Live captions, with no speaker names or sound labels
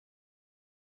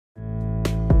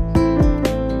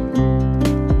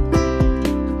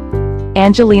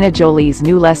Angelina Jolie's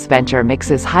new venture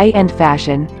mixes high-end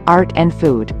fashion, art and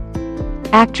food.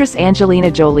 Actress Angelina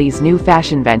Jolie's new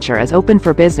fashion venture is open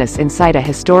for business inside a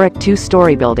historic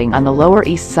two-story building on the Lower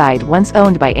East Side once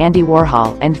owned by Andy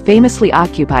Warhol and famously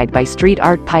occupied by street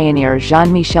art pioneer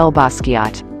Jean-Michel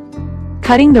Basquiat.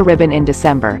 Cutting the ribbon in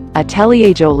December,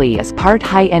 Atelier Jolie is part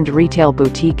high-end retail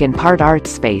boutique and part art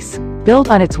space,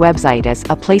 built on its website as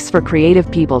a place for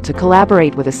creative people to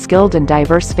collaborate with a skilled and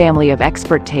diverse family of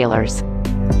expert tailors.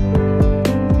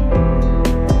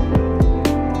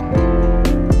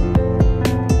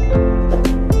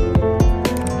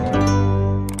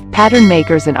 Pattern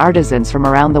makers and artisans from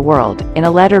around the world, in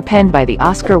a letter penned by the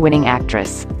Oscar-winning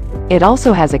actress. It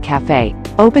also has a cafe,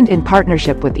 opened in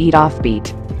partnership with Eat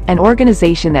Offbeat, an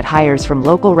organization that hires from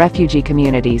local refugee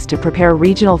communities to prepare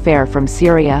regional fare from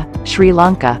Syria, Sri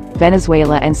Lanka,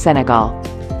 Venezuela and Senegal.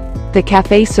 The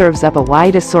cafe serves up a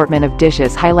wide assortment of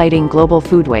dishes highlighting global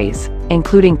foodways,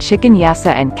 including chicken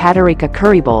yassa and katarika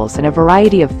curry bowls and a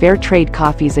variety of fair trade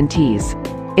coffees and teas.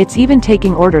 It's even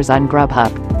taking orders on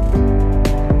Grubhub.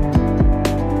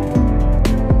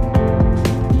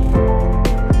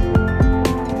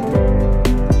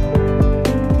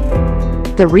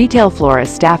 The retail floor is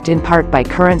staffed in part by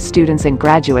current students and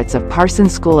graduates of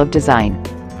Parsons School of Design.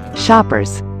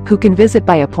 Shoppers, who can visit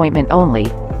by appointment only,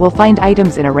 will find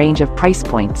items in a range of price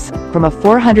points, from a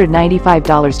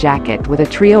 $495 jacket with a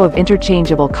trio of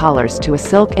interchangeable collars to a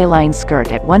silk A-line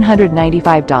skirt at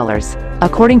 $195,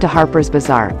 according to Harper's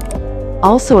Bazaar.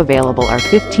 Also available are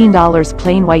 $15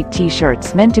 plain white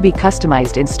t-shirts meant to be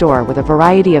customized in store with a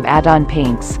variety of add-on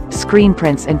paints, screen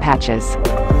prints and patches.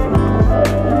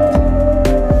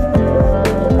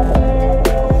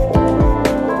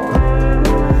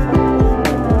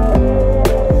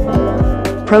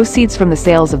 Proceeds from the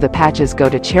sales of the patches go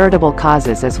to charitable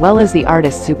causes as well as the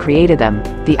artists who created them,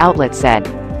 the outlet said.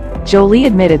 Jolie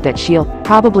admitted that she'll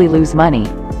probably lose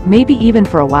money, maybe even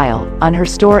for a while, on her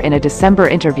store in a December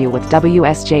interview with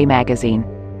WSJ magazine.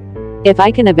 If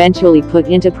I can eventually put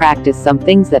into practice some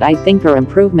things that I think are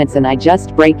improvements and I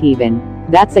just break even,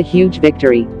 that's a huge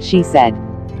victory, she said.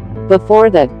 Before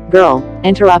the girl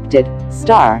interrupted,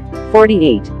 star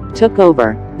 48 took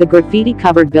over, the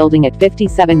graffiti-covered building at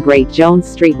 57 Great Jones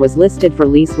Street was listed for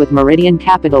lease with Meridian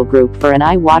Capital Group for an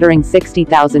eye-watering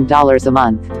 $60,000 a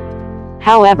month.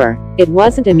 However, it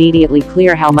wasn't immediately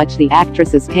clear how much the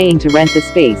actress is paying to rent the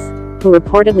space, who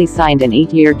reportedly signed an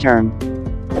 8-year term.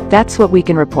 That's what we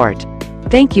can report.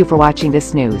 Thank you for watching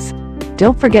this news.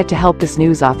 Don't forget to help this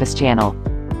news office channel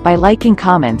by liking,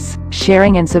 comments,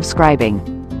 sharing and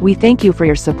subscribing. We thank you for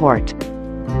your support.